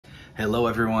Hello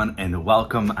everyone and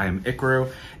welcome. I'm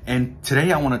Ikaru and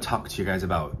today I want to talk to you guys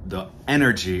about the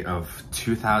energy of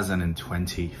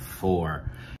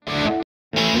 2024. I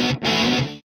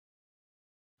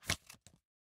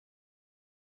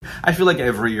feel like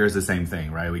every year is the same thing,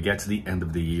 right? We get to the end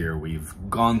of the year, we've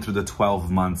gone through the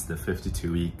 12 months, the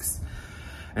 52 weeks,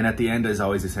 and at the end is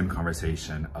always the same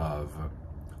conversation of,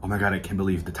 oh my God, I can't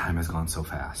believe the time has gone so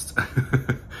fast.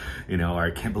 Or I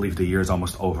can't believe the year is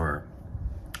almost over.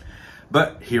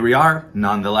 But here we are,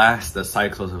 nonetheless, the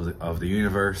cycles of the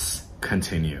universe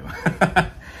continue.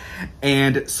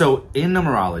 And so in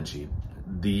numerology,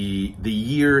 the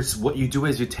years, what you do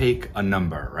is you take a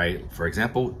number, right? For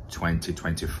example,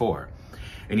 2024,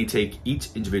 and you take each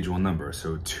individual number,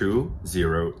 so 2,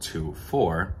 0, 2,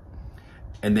 4,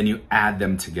 and then you add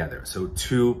them together. So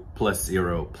 2 plus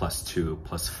 0 plus 2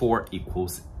 plus 4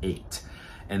 equals 8.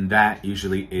 And that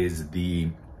usually is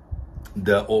the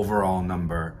overall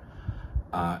number,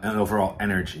 and overall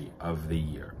energy of the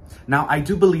year. Now, I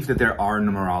do believe that there are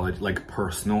numerology, like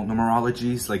personal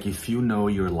numerologies, like if you know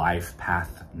your life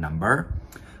path number,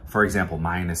 for example,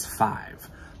 mine is 5.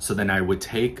 So then I would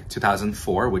take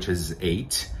 2004, which is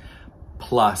 8,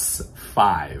 plus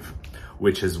 5,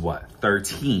 which is what?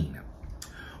 13,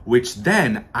 which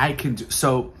then I can do.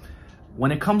 So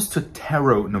when it comes to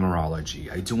tarot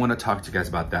numerology, I do want to talk to you guys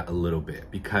about that a little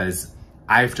bit because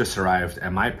I've just arrived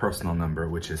at my personal number,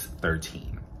 which is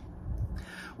 13.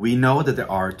 We know that there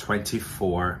are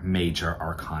 24 major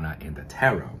arcana in the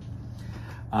tarot.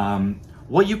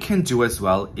 What you can do as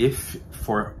well, if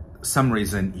for some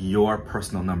reason your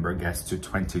personal number gets to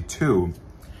 22,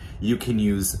 you can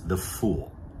use the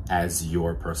Fool as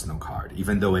your personal card.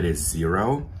 Even though it is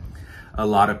 0, a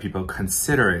lot of people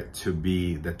consider it to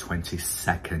be the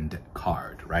 22nd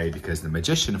card, right? Because the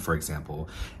Magician, for example,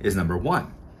 is number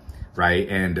 1. Right?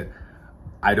 And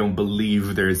I don't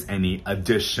believe there's any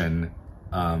addition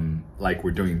like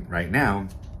we're doing right now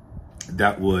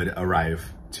that would arrive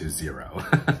to 0.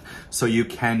 So you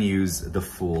can use the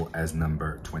Fool as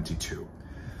number 22.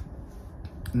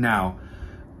 Now,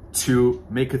 to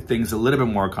make things a little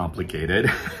bit more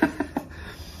complicated,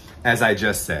 as I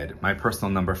just said, my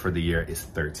personal number for the year is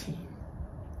 13,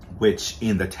 which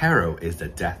in the tarot is the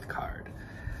Death card,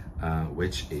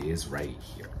 which is right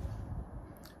here,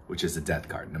 which is the Death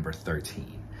card, number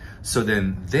 13. So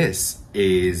then this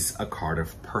is a card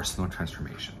of personal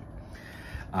transformation,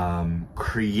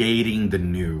 creating the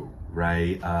new,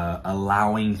 right?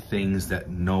 Allowing things that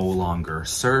no longer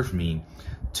serve me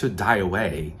to die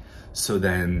away. So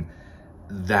then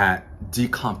that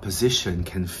decomposition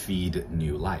can feed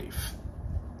new life.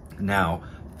 Now,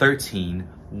 13,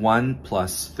 1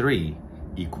 plus 3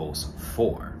 equals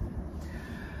 4.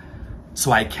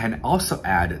 So I can also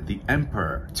add the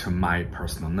Emperor to my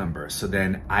personal number. So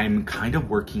then I'm kind of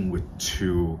working with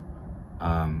two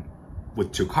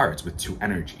cards, with two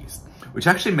energies, which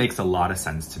actually makes a lot of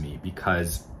sense to me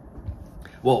because,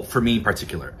 well, for me in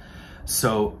particular.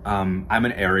 So I'm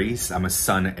an Aries, I'm a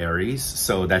Sun Aries.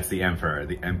 So that's the Emperor.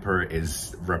 The Emperor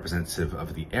is representative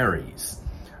of the Aries.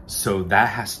 So that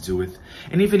has to do with,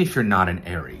 and even if you're not an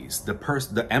Aries,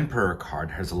 the Emperor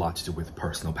card has a lot to do with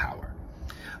personal power.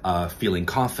 Feeling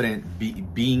confident,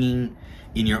 being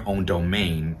in your own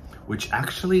domain, which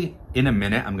actually in a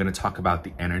minute, I'm going to talk about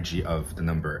the energy of the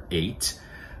number 8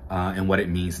 and what it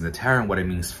means in the tarot and what it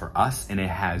means for us. And it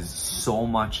has so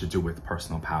much to do with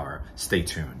personal power. Stay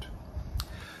tuned.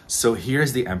 So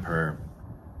here's the Emperor.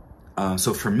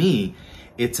 So for me,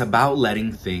 it's about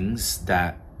letting things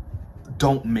that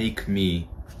don't make me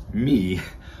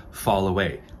fall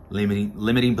away.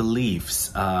 Limiting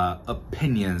beliefs,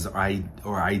 opinions,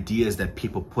 or ideas that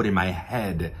people put in my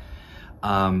head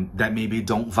that maybe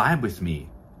don't vibe with me.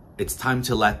 It's time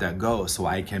to let that go so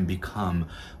I can become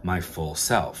my full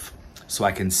self. So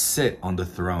I can sit on the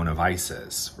throne of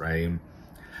Isis, right?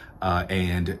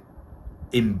 And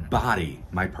embody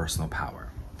my personal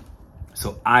power.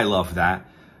 So I love that.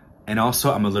 And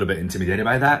also I'm a little bit intimidated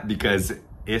by that because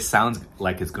it sounds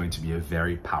like it's going to be a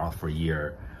very powerful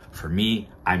year for me.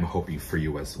 I'm hoping for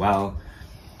you as well,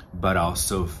 but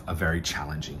also a very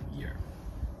challenging year.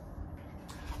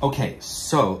 Okay,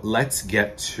 so let's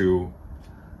get to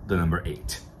the number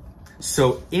 8.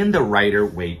 So in the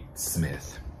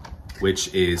Rider-Waite-Smith,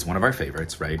 which is one of our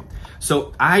favorites, right?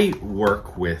 So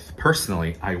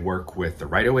personally, I work with the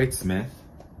Rider-Waite-Smith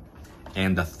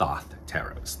and the Thoth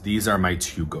tarots. These are my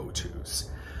 2 go-tos.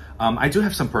 I do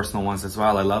have some personal ones as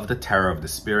well. I love the Tarot of the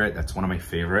Spirit. That's one of my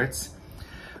favorites.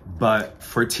 But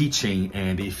for teaching,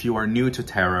 and if you are new to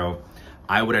tarot,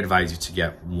 I would advise you to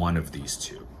get one of these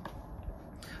 2.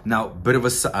 Now, bit of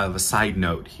a side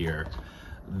note here.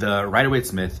 the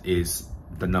Rider-Waite-Smith is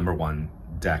the #1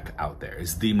 deck out there.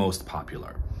 It's the most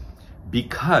popular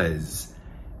because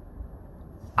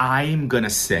I'm gonna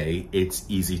say it's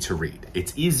easy to read.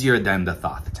 It's easier than the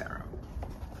Thoth Tarot.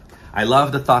 I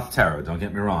love the Thoth Tarot, don't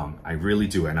get me wrong. I really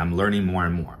do, and I'm learning more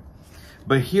and more.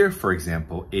 But here, for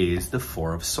example, is the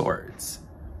Four of Swords.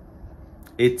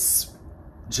 It's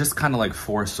just kind of like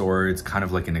 4 swords, kind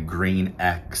of like in a green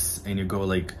X, and you go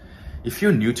like, if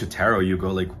you're new to tarot, you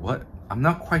go like, what? I'm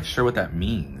not quite sure what that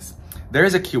means. There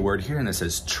is a keyword here and it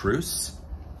says truce,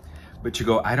 but you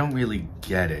go, I don't really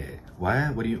get it.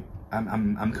 What do you,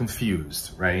 I'm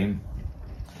confused, right?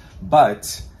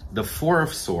 But the Four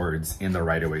of Swords in the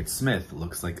Rider-Waite-Smith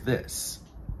looks like this,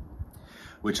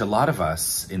 which a lot of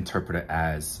us interpret it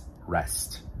as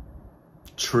rest.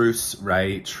 Truce,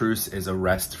 right? Truce is a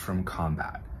rest from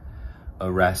combat, a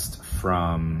rest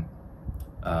from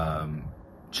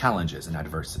challenges and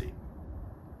adversity,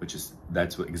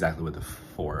 that's exactly what the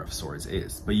Four of Swords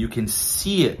is. But you can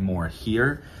see it more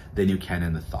here than you can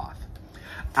in the Thoth.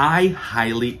 I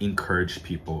highly encourage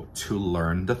people to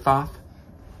learn the Thoth.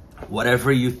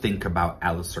 Whatever you think about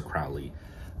Aleister Crowley,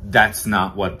 that's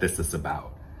not what this is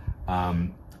about.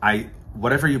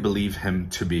 Whatever you believe him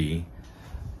to be,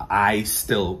 I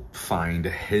still find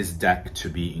his deck to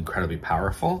be incredibly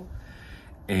powerful.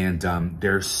 And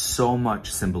there's so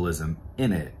much symbolism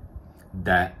in it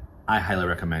that I highly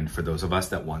recommend for those of us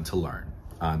that want to learn,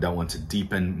 that want to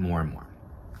deepen more and more.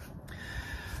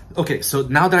 Okay, so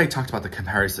now that I talked about the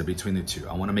comparison between the two,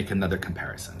 I want to make another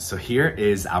comparison. So here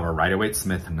is our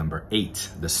Rider-Waite-Smith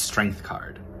 #8, the Strength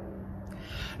card.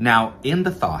 Now, in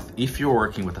the Thoth, if you're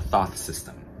working with a Thoth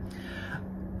system,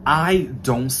 I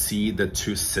don't see the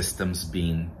two systems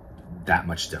being that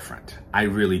much different. I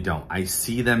really don't. I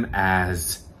see them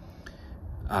as,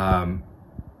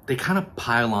 they kind of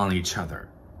pile on each other,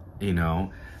 you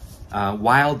know?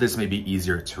 While this may be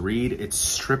easier to read, it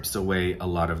strips away a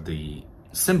lot of the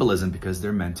symbolism because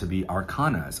they're meant to be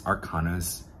arcanas.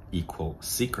 Arcanas equal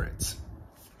secrets.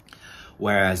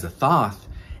 Whereas the Thoth,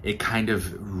 it kind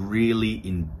of really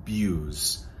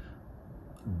imbues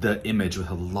the image with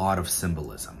a lot of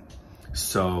symbolism.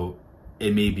 So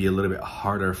it may be a little bit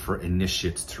harder for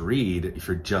initiates to read if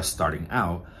you're just starting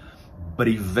out, but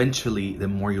eventually the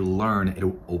more you learn,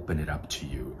 it'll open it up to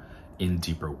you in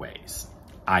deeper ways,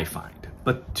 I find.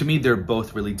 But to me, they're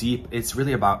both really deep. It's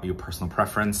really about your personal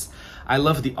preference. I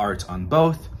love the art on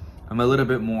both. I'm a little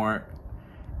bit more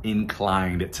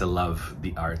inclined to love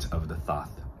the art of the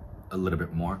Thoth a little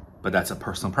bit more, but that's a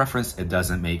personal preference. It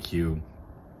doesn't make you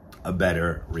a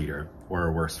better reader or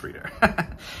a worse reader.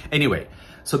 Anyway,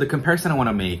 so the comparison I want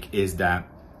to make is that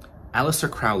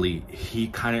Aleister Crowley, he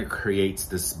kind of creates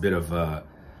this bit of a,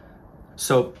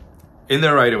 so in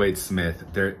the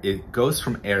Rider-Waite-Smith, it goes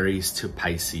from Aries to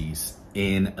Pisces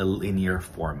in a linear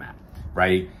format,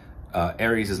 right?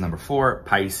 Aries is #4,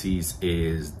 Pisces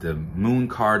is the moon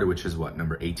card, which is what,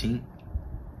 #18?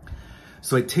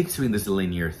 So it takes you in this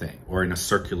linear thing, or in a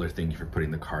circular thing if you're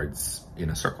putting the cards in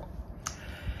a circle.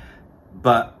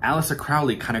 But Aleister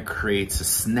Crowley kind of creates a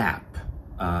snap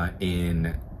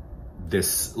in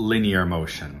this linear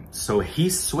motion. So he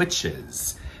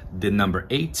switches the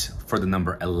 #8 for the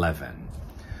 #11.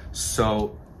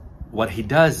 So what he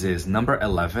does is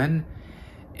 #11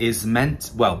 is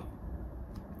meant, well,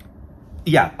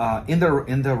 yeah, in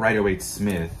the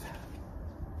Rider-Waite-Smith,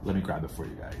 let me grab it for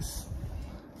you guys.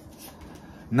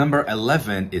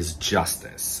 #11 is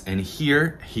justice, and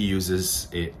here he uses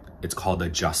it. It's called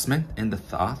adjustment in the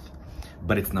Thoth,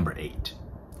 but it's #8.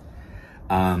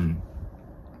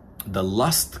 The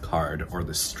lust card or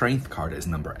the strength card is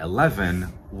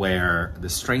 #11, where the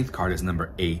strength card is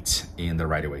 #8 in the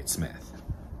Rider-Waite-Smith.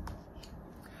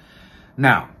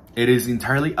 Now, it is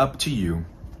entirely up to you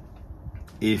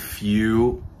if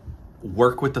you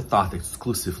work with the Thoth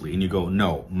exclusively and you go,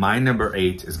 no, my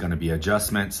 #8 is going to be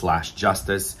adjustment /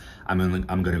 justice. I'm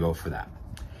going to go for that.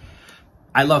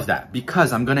 I love that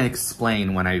because I'm going to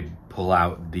explain when I pull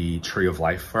out the Tree of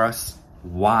Life for us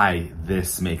why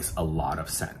this makes a lot of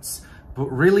sense. But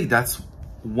really, that's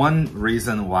one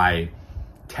reason why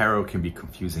tarot can be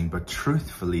confusing, but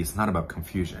truthfully, it's not about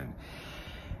confusion.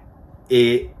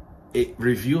 It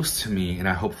reveals to me, and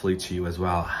hopefully to you as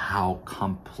well, how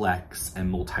complex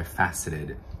and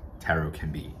multifaceted tarot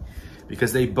can be,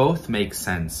 because they both make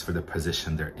sense for the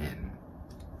position they're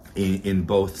in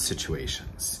both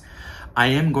situations. I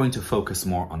am going to focus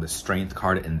more on the strength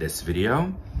card in this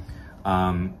video.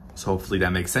 So hopefully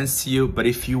that makes sense to you. But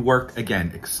if you work,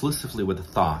 again, exclusively with the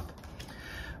Thoth,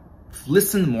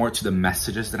 listen more to the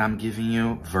messages that I'm giving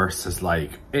you versus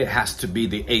like, it has to be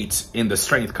the 8 in the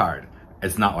strength card.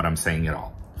 It's not what I'm saying at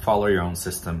all. Follow your own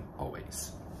system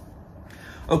always.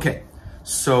 Okay,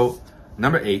 so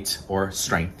number 8, or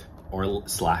strength, or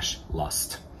slash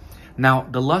lust. Now,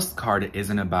 the lust card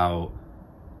isn't about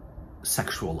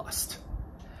sexual lust.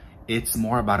 It's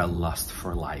more about a lust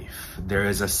for life. There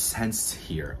is a sense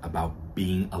here about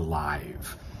being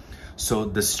alive. So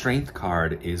the strength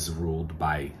card is ruled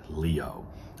by Leo.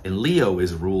 And Leo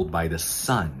is ruled by the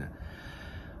sun,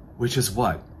 which is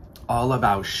what? All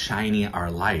about shining our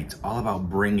light, all about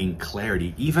bringing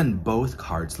clarity. Even both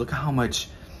cards, look at how much,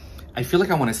 I feel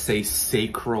like I want to say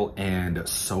sacral and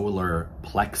solar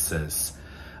plexus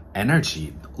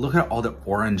energy. Look at all the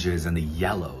oranges and the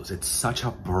yellows. It's such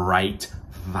a bright,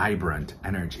 vibrant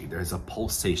energy. There's a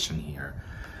pulsation here,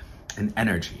 an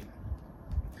energy.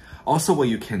 Also, what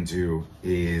you can do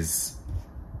is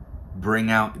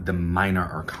bring out the minor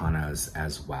arcanas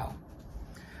as well,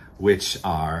 which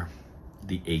are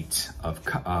the 8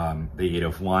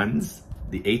 of Wands,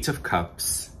 the 8 of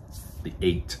Cups, the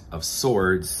 8 of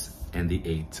Swords, and the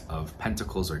 8 of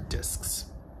Pentacles or Discs.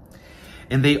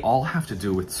 And they all have to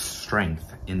do with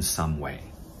strength in some way.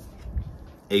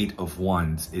 8 of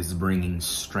Wands is bringing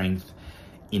strength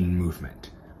in movement,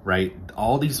 right?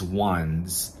 All these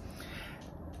wands,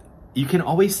 you can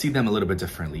always see them a little bit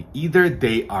differently. Either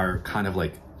they are kind of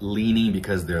like leaning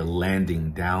because they're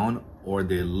landing down, or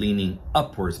they're leaning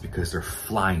upwards because they're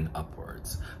flying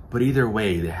upwards. But either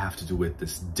way, they have to do with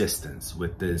this distance,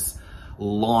 with this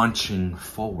launching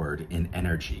forward in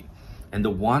energy. And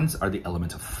the wands are the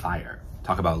element of fire.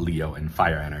 Talk about Leo and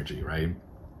fire energy, right?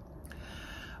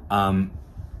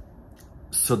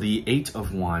 So the 8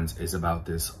 of Wands is about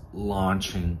this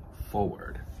launching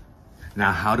forward.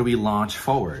 Now, how do we launch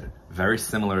forward? Very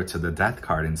similar to the Death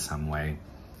card in some way.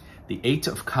 The 8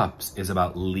 of Cups is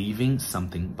about leaving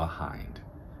something behind,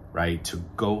 right? To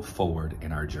go forward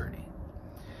in our journey.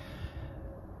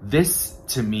 This,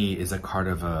 to me, is a card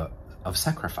of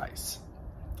sacrifice.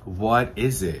 What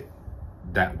is it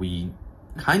that we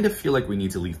kind of feel like we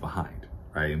need to leave behind,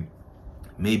 right?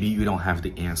 Maybe you don't have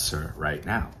the answer right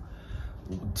now.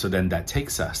 So then that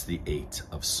takes us the 8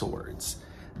 of Swords,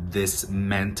 this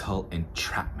mental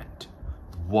entrapment.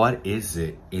 What is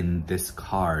it in this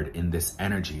card, in this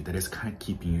energy, that is kind of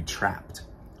keeping you trapped,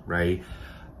 right?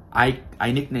 I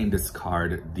nicknamed this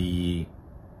card the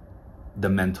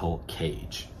mental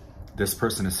cage. This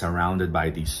person is surrounded by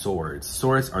these swords.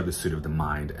 Swords are the suit of the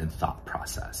mind and thought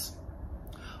process.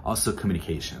 Also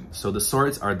communication. So the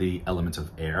swords are the element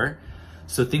of air.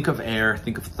 So think of air,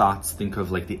 think of thoughts, think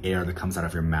of like the air that comes out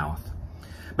of your mouth.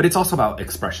 But it's also about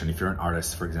expression, if you're an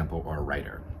artist, for example, or a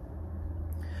writer.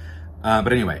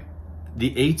 But anyway,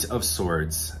 the 8 of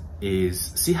Swords is,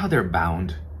 see how they're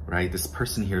bound, right? This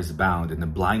person here is bound and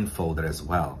then blindfolded as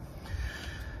well.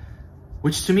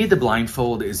 Which to me, the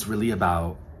blindfold is really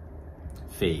about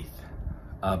faith.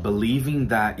 Believing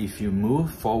that if you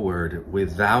move forward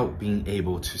without being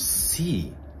able to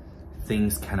see,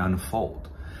 things can unfold.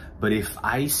 But if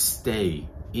I stay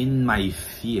in my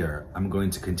fear, I'm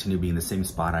going to continue being the same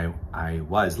spot I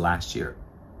was last year.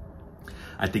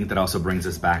 I think that also brings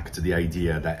us back to the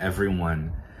idea that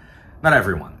everyone, not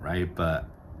everyone, right? But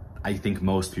I think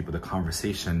most people, the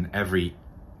conversation every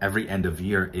end of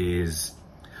year is,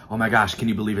 oh my gosh, can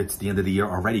you believe it's the end of the year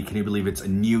already? Can you believe it's a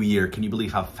new year? Can you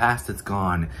believe how fast it's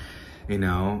gone? You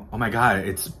know, oh my God,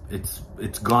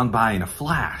 it's gone by in a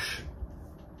flash.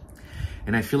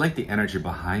 And I feel like the energy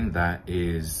behind that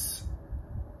is,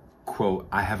 quote,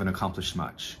 I haven't accomplished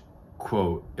much.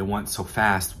 Quote, it went so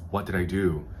fast, what did I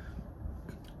do?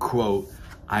 Quote,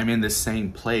 I'm in the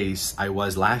same place I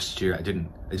was last year. I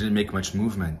didn't make much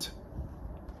movement.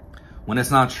 When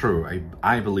it's not true,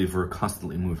 I believe we're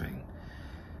constantly moving.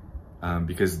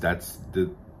 Because that's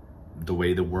the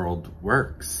way the world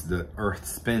works. The earth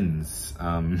spins.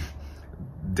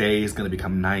 Day is gonna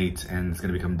become night and it's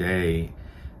gonna become day.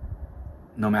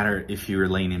 No matter if you're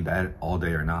laying in bed all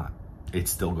day or not, it's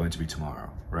still going to be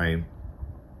tomorrow, right?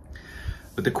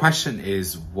 But the question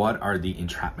is, what are the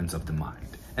entrapments of the mind?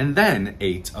 And then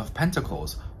 8 of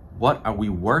Pentacles, what are we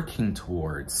working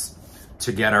towards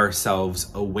to get ourselves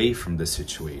away from this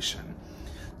situation,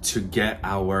 to get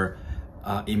our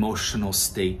emotional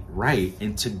state right,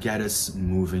 and to get us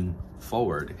moving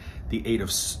forward? The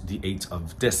 8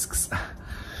 of Discs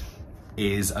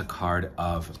is a card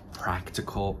of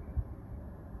practical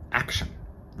action,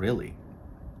 really.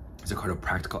 It's a card of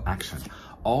practical action.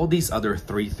 All these other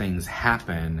 3 things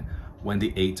happen when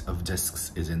the 8 of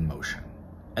Discs is in motion.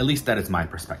 At least that is my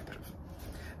perspective.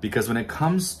 Because when it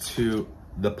comes to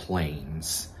the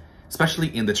planes, especially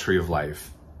in the Tree of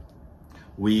Life,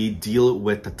 we deal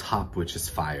with the top, which is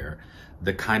fire,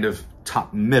 the kind of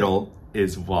top middle,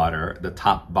 is water, the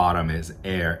top bottom is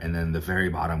air, and then the very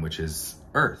bottom, which is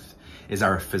earth, is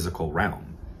our physical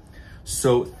realm.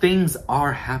 So things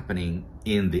are happening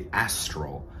in the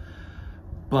astral,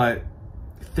 but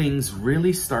things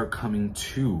really start coming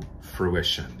to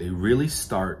fruition. They really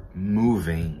start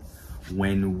moving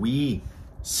when we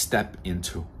step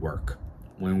into work,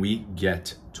 when we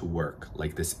get to work,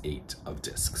 like this 8 of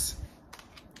discs.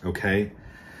 Okay?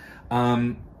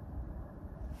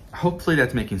 Hopefully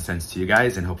that's making sense to you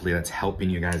guys, and hopefully that's helping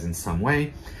you guys in some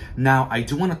way. Now, I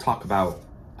do want to talk about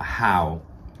how,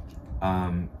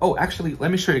 oh, actually,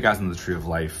 let me show you guys in the Tree of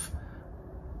Life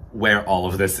where all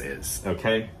of this is,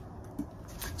 okay?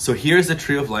 So here's the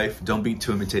Tree of Life. Don't be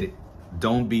too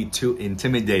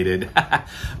intimidated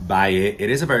by it. It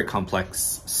is a very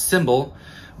complex symbol,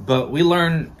 but we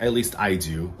learn, at least I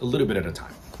do, a little bit at a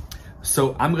time.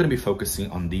 So I'm going to be focusing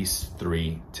on these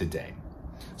 3 today.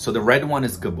 So the red one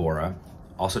is Gabora,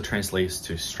 also translates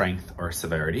to strength or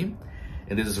severity,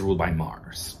 and this is ruled by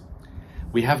Mars.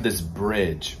 We have this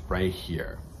bridge right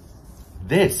here.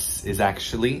 This is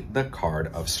actually the card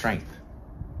of strength.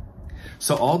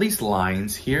 So all these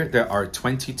lines here, there are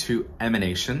 22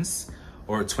 emanations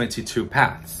or 22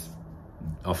 paths.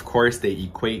 Of course, they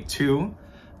equate to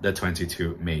the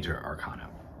 22 major arcana.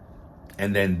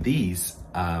 And then these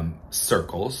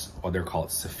circles, or they're called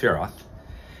Sephiroth,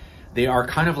 they are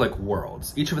kind of like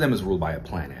worlds. Each of them is ruled by a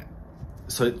planet.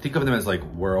 So think of them as like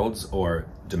worlds or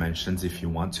dimensions, if you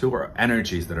want to, or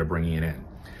energies that are bringing it in.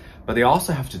 But they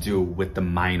also have to do with the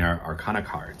minor arcana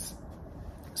cards.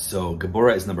 So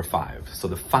Gabora is number 5. So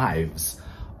the 5s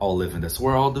all live in this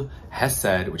world.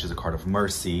 Hesed, which is a card of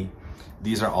mercy.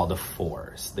 These are all the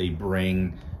 4s. They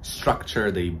bring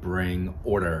structure, they bring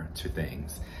order to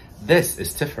things. This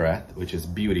is Tifereth, which is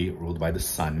beauty, ruled by the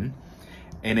sun.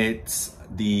 And it's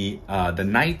the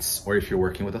knights, or if you're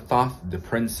working with a Thoth, the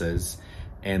princes,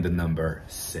 and the number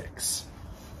 6.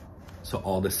 So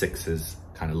all the 6s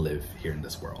kind of live here in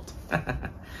this world.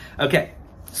 Okay,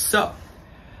 so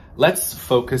let's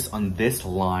focus on this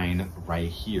line right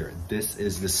here. This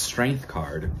is the strength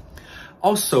card.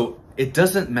 Also, it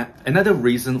doesn't matter. Another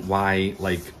reason why,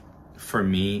 like, for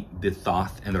me, the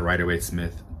Thoth and the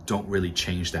Rider-Waite-Smith don't really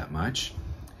change that much,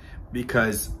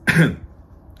 because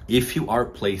if you are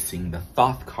placing the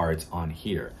Thoth cards on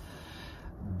here,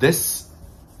 this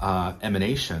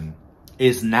emanation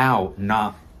is now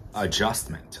not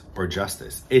adjustment or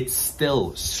justice. It's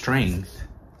still strength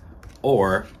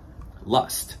or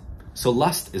lust. So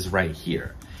lust is right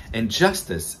here, and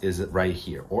justice is right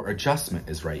here, or adjustment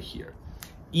is right here,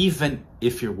 even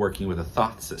if you're working with a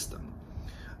Thoth system.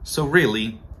 So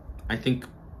really, I think,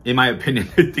 in my opinion,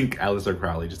 I think Aleister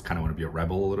Crowley just kind of want to be a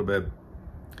rebel a little bit.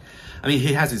 I mean,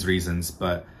 he has his reasons,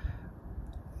 but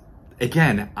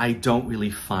again, I don't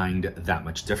really find that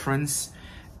much difference.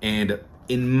 And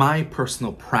in my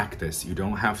personal practice, you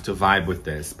don't have to vibe with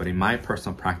this, but in my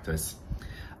personal practice,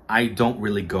 I don't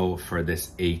really go for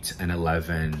this 8 and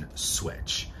 11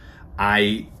 switch.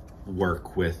 I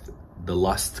work with the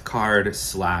lust card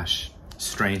 /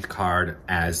 strength card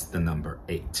as the number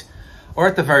 8, or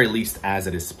at the very least as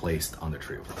it is placed on the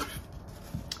Tree of Life.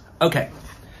 Okay,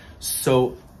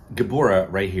 so Gabora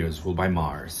right here is ruled by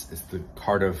Mars. It's the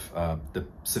card of the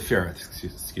Sephiroth,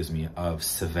 excuse me, of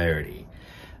severity.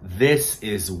 This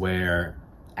is where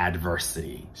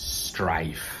adversity,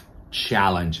 strife,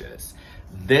 challenges.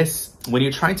 This, when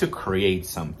you're trying to create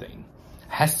something,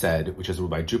 Hesed, which is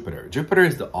ruled by Jupiter. Jupiter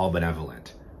is the all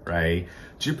benevolent, right?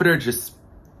 Jupiter just,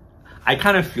 I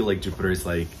kind of feel like Jupiter is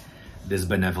like this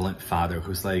benevolent father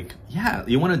who's like, yeah,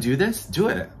 you want to do this? Do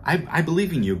it. I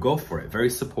believe in you. Go for it. Very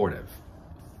supportive.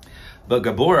 But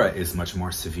Gabora is much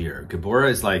more severe. Gabora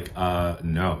is like,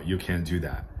 no, you can't do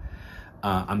that.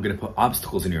 I'm going to put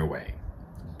obstacles in your way.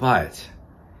 But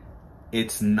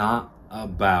it's not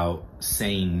about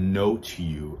saying no to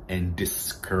you and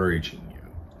discouraging you.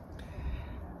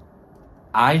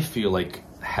 I feel like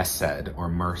Hesed or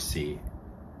mercy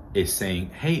is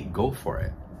saying, hey, go for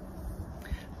it.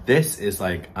 This is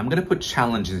like, I'm going to put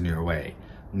challenges in your way,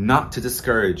 not to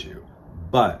discourage you,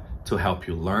 but to help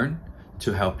you learn,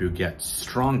 to help you get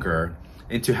stronger,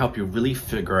 and to help you really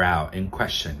figure out and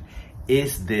question,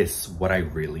 is this what I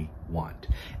really want?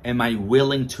 Am I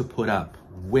willing to put up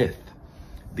with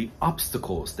the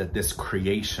obstacles that this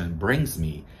creation brings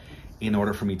me in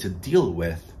order for me to deal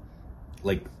with,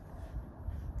 like,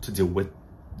 to deal with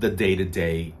the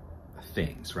day-to-day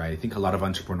things, right? I think a lot of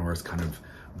entrepreneurs kind of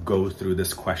go through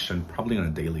this question probably on a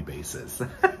daily basis,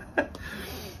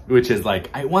 which is like,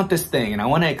 I want this thing and I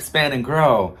want to expand and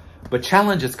grow, but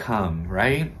challenges come,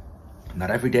 right? Not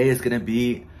every day is going to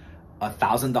be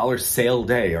 $1,000 sale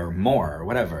day or more or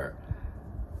whatever.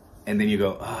 And then you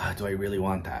go, oh, do I really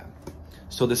want that?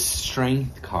 So the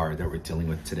strength card that we're dealing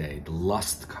with today, the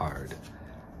lust card,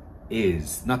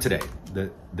 is, not today,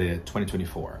 the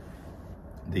 2024,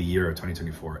 the year of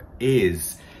 2024,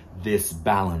 is this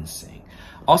balancing.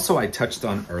 Also, I touched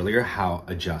on earlier how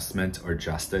adjustment or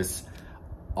justice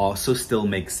also still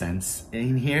makes sense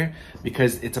in here,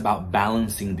 because it's about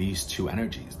balancing these two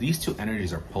energies. These two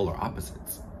energies are polar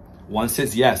opposites. One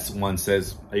says yes, one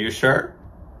says, are you sure?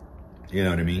 You know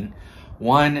what I mean?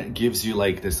 One gives you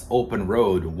like this open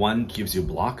road, one gives you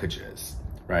blockages,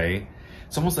 right?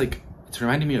 It's almost like, it's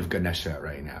reminding me of Ganesha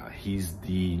right now. He's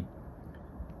the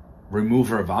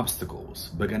remover of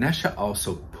obstacles, but Ganesha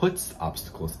also puts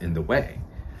obstacles in the way.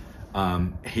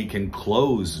 He can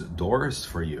close doors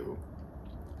for you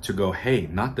to go, hey,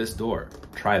 not this door,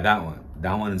 try that one.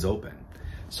 That one is open.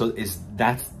 So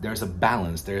there's a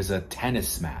balance, there's a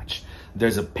tennis match,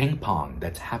 there's a ping pong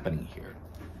that's happening here.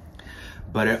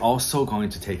 But it's also going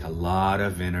to take a lot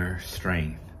of inner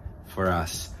strength for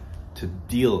us to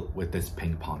deal with this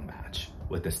ping pong match,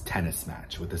 with this tennis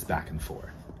match, with this back and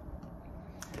forth.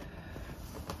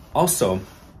 Also,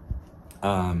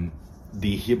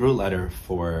 the Hebrew letter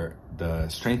for the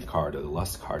strength card or the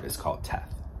lust card is called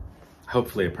Thoth.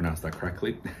 Hopefully I pronounced that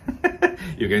correctly.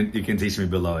 You can teach me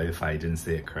below if I didn't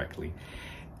say it correctly.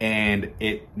 And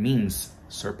it means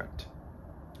serpent.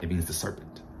 It means the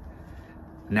serpent.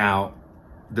 Now,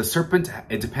 the serpent,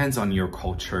 it depends on your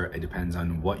culture. It depends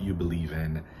on what you believe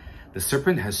in. The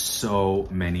serpent has so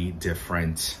many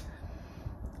different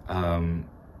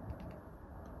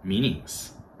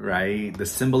meanings, right? The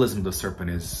symbolism of the serpent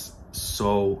is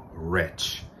so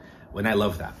rich. And I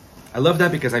love that. I love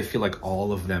that because I feel like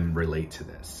all of them relate to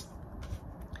this.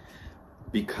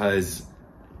 Because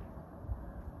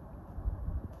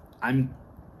I'm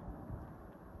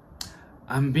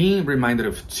being reminded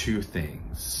of two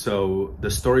things. So the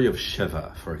story of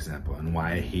Shiva, for example, and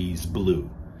why he's blue.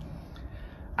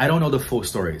 I don't know the full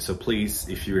story, so please,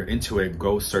 if you're into it,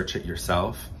 go search it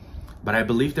yourself. But I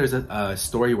believe there's a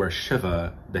story where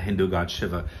Shiva, the Hindu god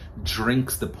Shiva,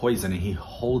 drinks the poison and he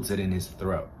holds it in his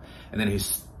throat. And then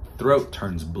his throat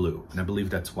turns blue. And I believe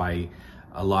that's why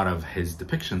a lot of his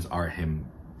depictions are him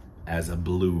as a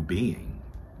blue being.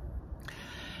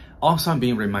 Also, I'm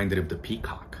being reminded of the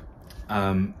peacock.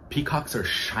 Peacocks are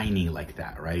shiny like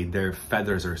that, right? Their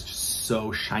feathers are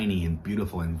so shiny and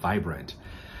beautiful and vibrant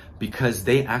because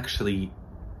they actually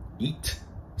eat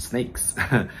snakes.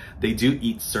 They do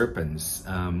eat serpents,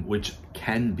 which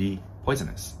can be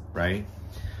poisonous, right?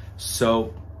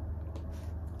 So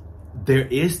there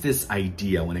is this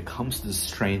idea when it comes to the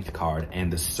strength card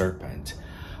and the serpent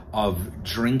of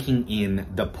drinking in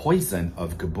the poison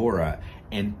of Gabora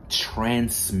and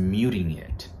transmuting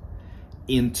it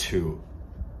into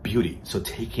beauty. So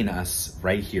taking us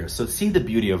right here. So see the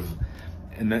beauty of,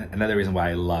 and another reason why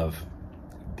I love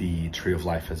the Tree of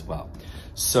Life as well.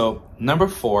 So number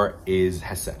 4 is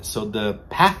Hesed. So the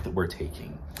path that we're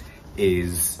taking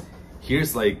is,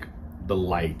 here's like the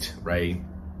light, right?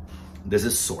 This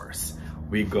is source.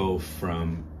 We go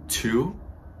from 2,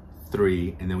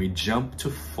 3, and then we jump to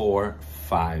 4,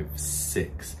 5,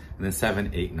 6, and then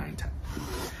 7, 8, 9, 10.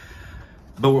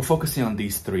 But we're focusing on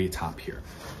these 3 top here.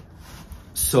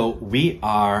 So we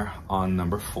are on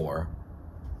number 4.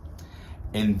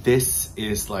 And this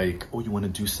is like, oh, you want to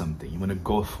do something. You want to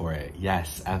go for it.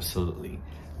 Yes, absolutely.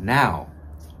 Now,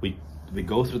 we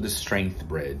go through the strength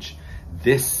bridge.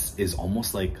 This is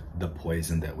almost like the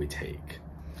poison that we take.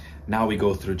 Now we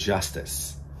go through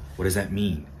justice. What does that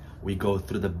mean? We go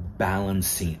through the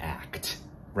balancing act,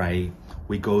 right?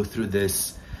 We go through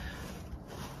this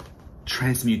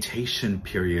transmutation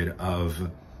period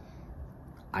of,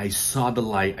 I saw the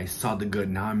light, I saw the good,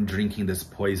 now I'm drinking this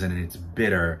poison and it's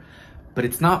bitter. But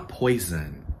it's not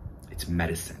poison, it's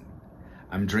medicine.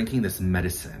 I'm drinking this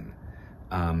medicine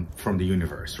from the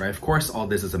universe, right? Of course, all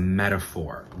this is a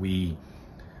metaphor.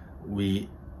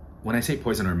 When I say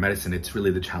poison or medicine, it's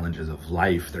really the challenges of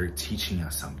life. They're teaching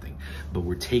us something, but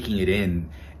we're taking it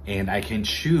in, and I can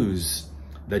choose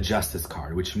the justice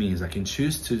card, which means I can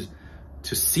choose to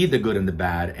see the good and the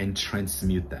bad and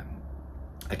transmute them.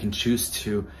 I can choose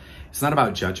to, it's not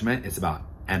about judgment, it's about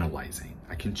analyzing.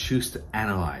 I can choose to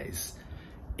analyze,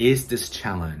 is this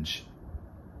challenge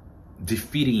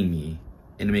defeating me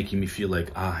and making me feel like,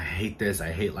 oh, I hate this,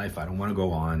 I hate life, I don't want to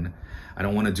go on, I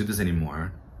don't want to do this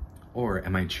anymore? Or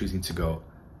am I choosing to go,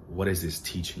 what is this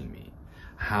teaching me?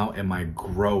 How am I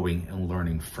growing and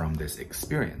learning from this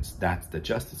experience? That's the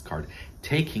justice card,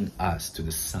 taking us to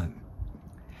the sun,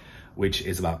 which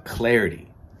is about clarity.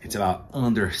 It's about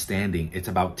understanding. It's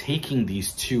about taking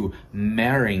these two,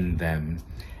 marrying them,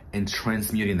 and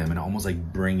transmuting them and almost like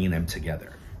bringing them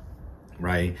together,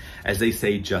 right? As they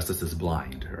say, justice is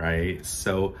blind, right?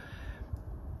 So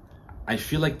I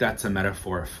feel like that's a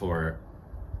metaphor for,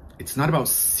 it's not about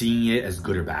seeing it as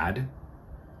good or bad.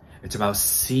 It's about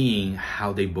seeing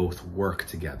how they both work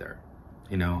together.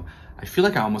 You know, I feel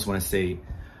like I almost want to say,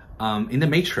 in the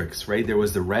Matrix, right? There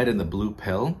was the red and the blue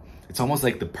pill. It's almost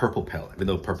like the purple pill, even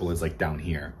though purple is like down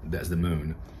here, that's the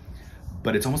moon.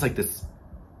 But it's almost like this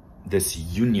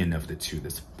union of the two,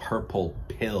 this purple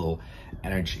pill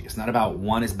energy. It's not about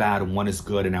one is bad and one is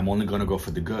good and I'm only going to go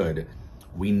for the good.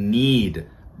 We need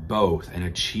both, and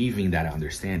achieving that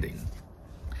understanding.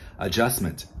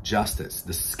 Adjustment, justice,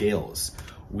 the scales.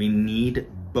 We need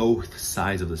both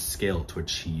sides of the scale to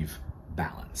achieve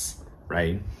balance,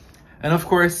 right? And of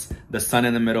course, the sun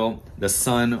in the middle, the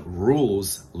sun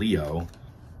rules Leo,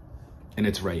 and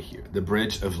it's right here. The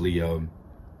bridge of Leo,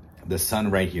 the sun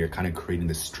right here, kind of creating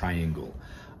this triangle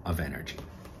of energy.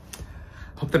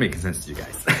 Hope that makes sense to you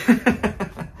guys.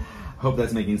 Hope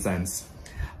that's making sense.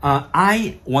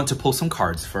 I want to pull some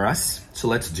cards for us, so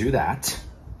let's do that.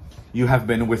 You have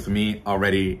been with me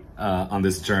already on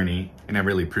this journey, and I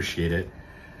really appreciate it.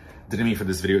 Didn't mean for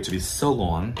this video to be so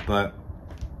long, but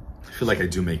I feel like I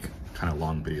do make kind of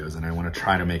long videos, and I want to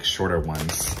try to make shorter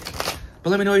ones. But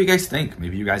let me know what you guys think.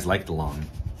 Maybe you guys like the long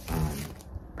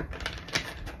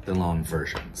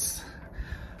versions.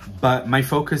 But my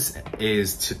focus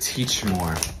is to teach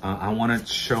more. I want to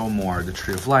show more the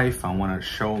tree of life. I want to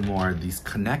show more these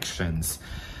connections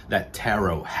that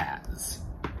tarot has,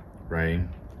 right?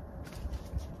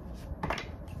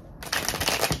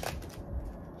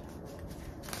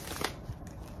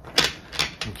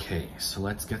 Okay, so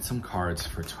let's get some cards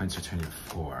for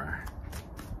 2024.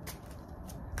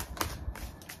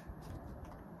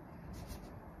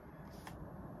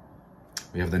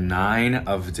 We have the 9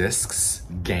 of Discs,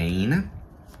 gain. I'm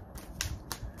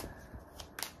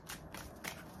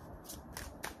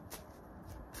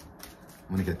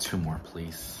gonna get 2 more,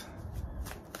 please.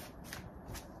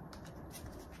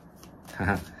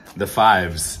 The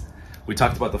 5s. We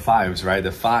talked about the 5s, right? The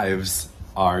 5s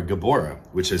are Gabora,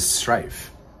 which is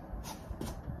strife.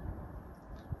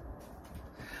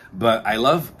 But I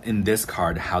love in this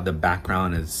card how the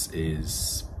background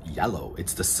is yellow.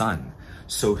 It's the sun.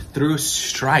 So through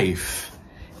strife,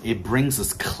 it brings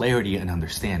us clarity and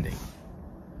understanding.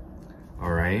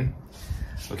 All right.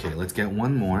 Okay, let's get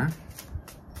one more.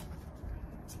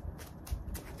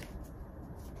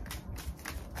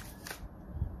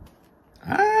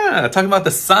 Talking about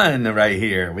the sun right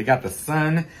here. We got the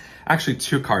sun. Actually,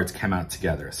 2 cards came out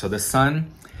together. So the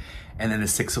sun and then the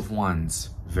 6 of Wands,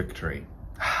 victory.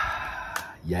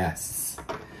 Yes.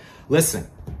 Listen,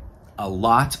 a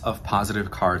lot of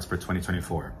positive cards for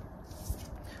 2024.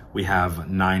 We have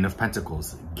 9 of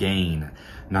Pentacles, gain.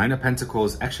 9 of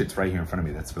Pentacles, actually it's right here in front of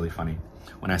me. That's really funny.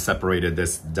 When I separated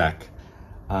this deck,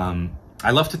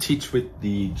 I love to teach with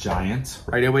the giant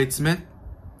Rider-Waite-Smith.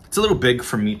 It's a little big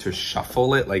for me to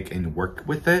shuffle it like and work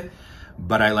with it,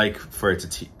 but I like for it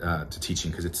to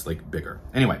teaching because it's like bigger.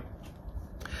 Anyway,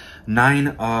 9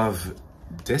 of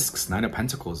Discs, 9 of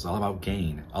Pentacles is all about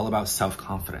gain, all about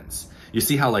self-confidence. You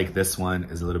see how like this one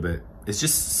is a little bit, it's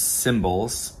just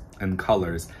symbols and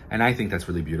colors. And I think that's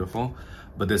really beautiful.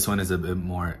 But this one is a bit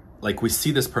more, like we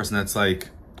see this person that's like,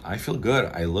 I feel good,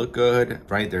 I look good,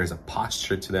 right? There's a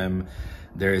posture to them.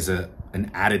 There is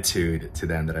an attitude to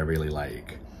them that I really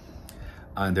like.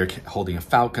 They're holding a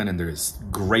falcon, and there's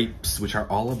grapes, which are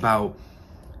all about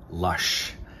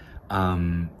lush,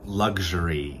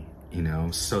 luxury, you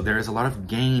know? So there is a lot of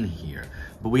gain here,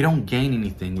 but we don't gain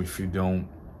anything if you don't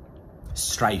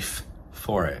strife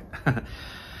for it.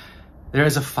 There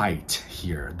is a fight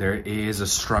here. There is a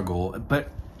struggle, but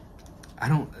I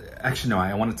don't, actually no,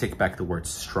 I want to take back the word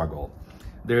struggle.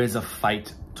 There is a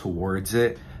fight towards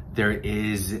it. There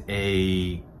is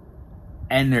a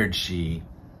energy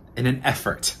and an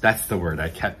effort. That's the word I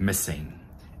kept missing.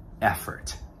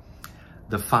 Effort.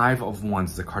 The 5 of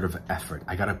Wands is a card of effort.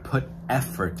 I gotta put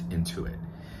effort into it.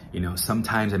 You know,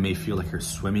 sometimes it may feel like you're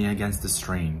swimming against the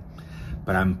stream,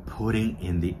 but I'm putting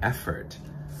in the effort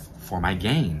for my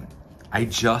gain. I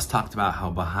just talked about how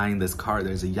behind this card,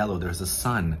 there's a yellow, there's a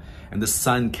sun, and the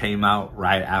sun came out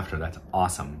right after. That's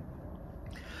awesome.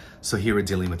 So here we're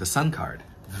dealing with the sun card.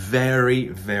 Very,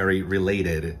 very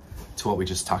related to what we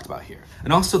just talked about here.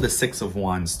 And also the 6 of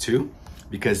Wands too,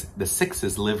 because the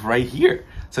 6s live right here.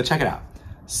 So check it out.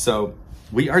 So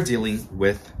we are dealing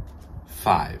with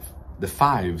 5. The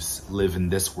 5s live in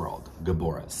this world,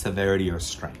 Gabora, severity or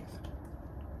strength,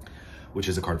 which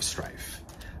is a card of strife.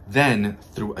 Then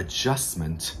through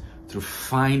adjustment, through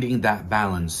finding that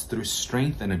balance, through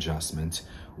strength and adjustment,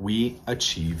 we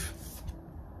achieve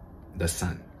the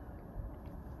sun.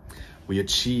 We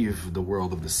achieve the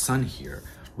world of the sun here.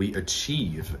 We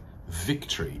achieve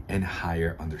victory and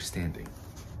higher understanding.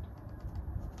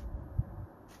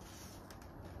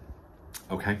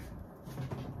 Okay.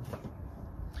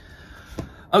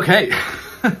 Okay.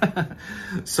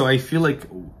 So I feel like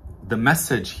the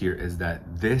message here is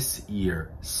that this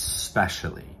year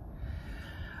especially,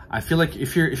 I feel like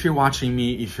if you're watching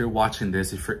me, if you're watching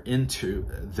this, if you're into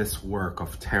this work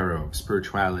of tarot, of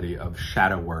spirituality, of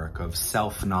shadow work, of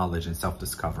self-knowledge and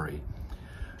self-discovery,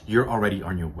 you're already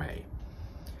on your way.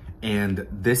 And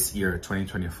this year,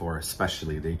 2024,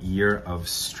 especially the year of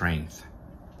strength,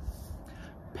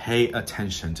 pay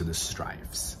attention to the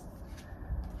strifes,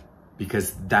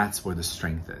 because that's where the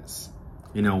strength is.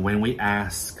 You know, when we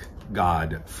ask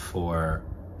God for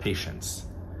patience,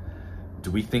 do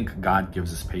we think God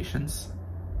gives us patience?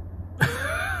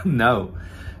 No.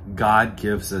 God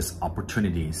gives us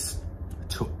opportunities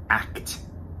to act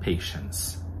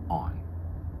patience on.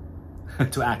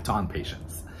 To act on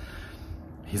patience.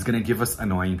 He's going to give us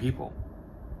annoying people.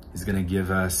 He's going to give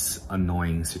us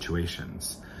annoying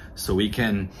situations. So we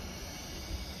can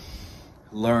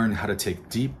learn how to take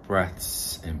deep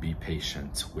breaths and be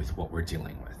patient with what we're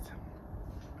dealing with.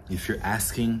 If you're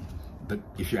asking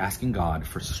God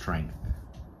for strength,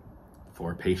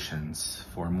 for patience,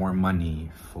 for more money,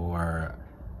 for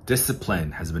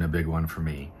discipline has been a big one for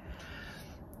me,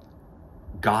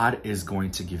 God is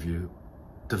going to give you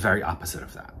the very opposite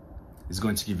of that. He's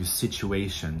going to give you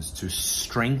situations to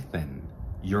strengthen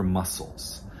your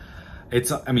muscles. I'm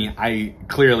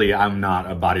not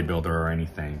a bodybuilder or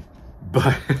anything,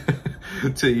 but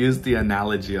to use the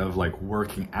analogy of like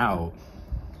working out,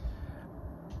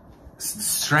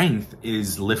 strength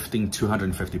is lifting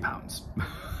 250 pounds.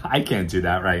 I can't do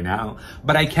that right now,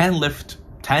 but I can lift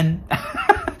 10.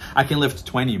 I can lift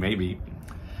 20 maybe,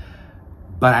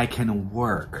 but I can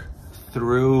work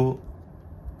through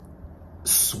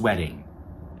sweating,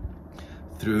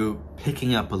 through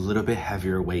picking up a little bit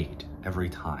heavier weight every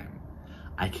time.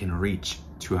 I can reach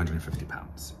 250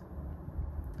 pounds.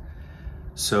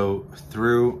 So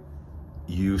through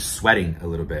you sweating a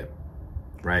little bit,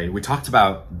 right? We talked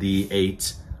about the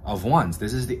 8 of Wands.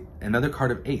 This is another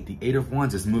card of 8. The 8 of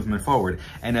Wands is movement forward.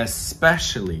 And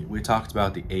especially we talked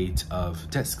about the 8 of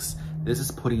Discs. This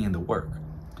is putting in the work.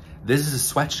 This is a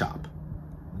sweatshop.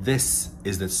 This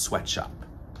is the sweatshop.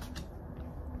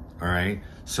 All right.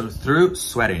 So through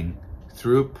sweating,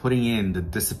 through putting in the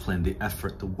discipline, the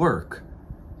effort, the work,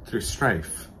 through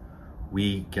strife,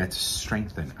 we get to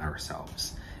strengthen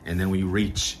ourselves. And then we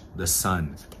reach the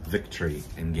sun, victory,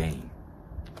 and gain.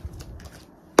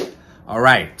 All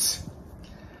right.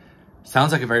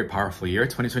 Sounds like a very powerful year.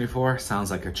 2024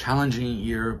 sounds like a challenging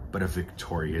year, but a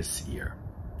victorious year.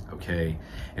 Okay.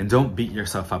 And don't beat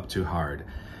yourself up too hard,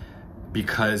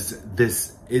 because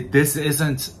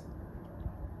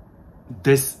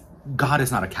God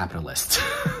is not a capitalist.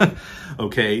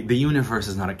 Okay. The universe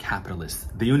is not a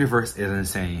capitalist. The universe isn't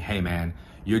saying, hey man,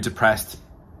 you're depressed.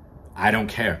 I don't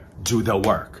care. Do the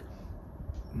work.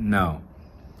 No.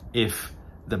 If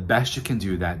the best you can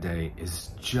do that day is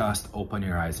just open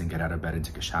your eyes and get out of bed and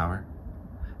take a shower,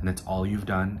 and that's all you've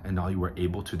done and all you were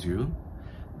able to do,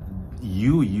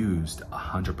 you used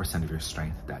 100% of your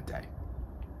strength that day.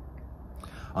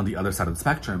 On the other side of the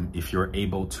spectrum, if you're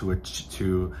able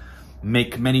to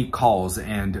make many calls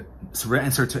and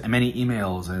answer to many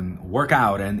emails and work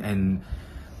out and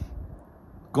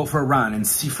go for a run and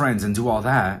see friends and do all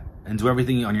that and do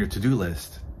everything on your to-do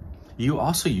list, you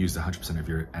also used 100% of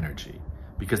your energy,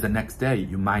 because the next day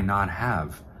you might not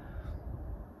have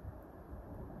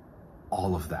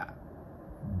all of that.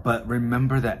 But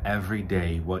remember that every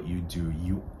day what you do,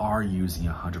 you are using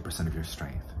 100% of your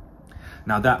strength.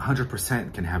 Now that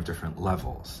 100% can have different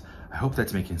levels. I hope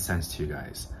that's making sense to you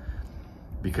guys,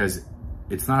 because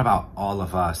it's not about all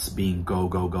of us being go,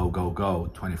 go, go, go,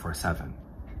 go 24/7.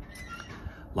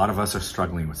 A lot of us are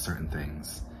struggling with certain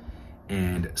things.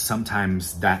 And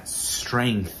sometimes that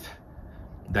strength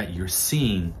that you're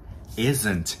seeing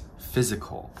isn't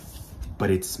physical, but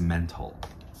it's mental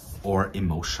or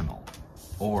emotional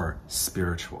or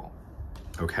spiritual,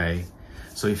 okay?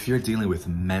 So if you're dealing with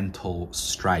mental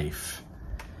strife,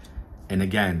 and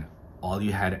again, all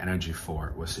you had energy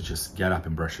for was to just get up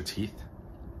and brush your teeth,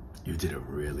 you did a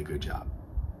really good job.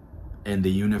 And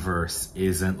the universe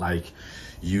isn't like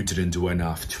you didn't do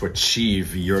enough to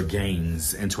achieve your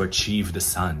gains and to achieve the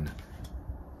sun.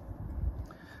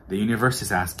 The universe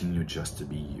is asking you just to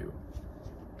be you.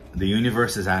 The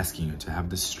universe is asking you to have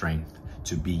the strength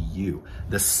to be you.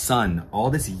 The sun, all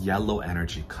this yellow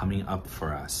energy coming up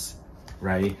for us,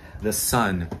 right? The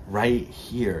sun right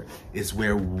here is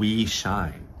where we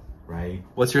shine, right?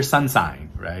 What's your sun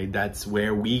sign, right? That's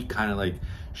where we kind of like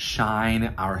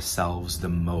shine ourselves the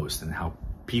most and how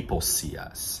people see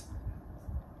us.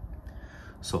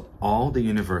 So all the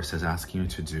universe is asking you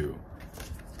to do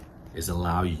is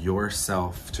allow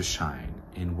yourself to shine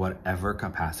in whatever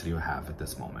capacity you have at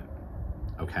this moment,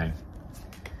 okay?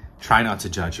 Try not to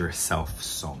judge yourself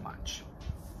so much.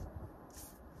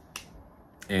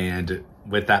 And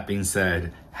with that being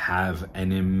said, have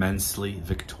an immensely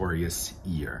victorious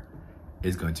year.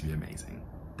 It's going to be amazing.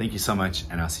 Thank you so much,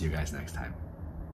 and I'll see you guys next time.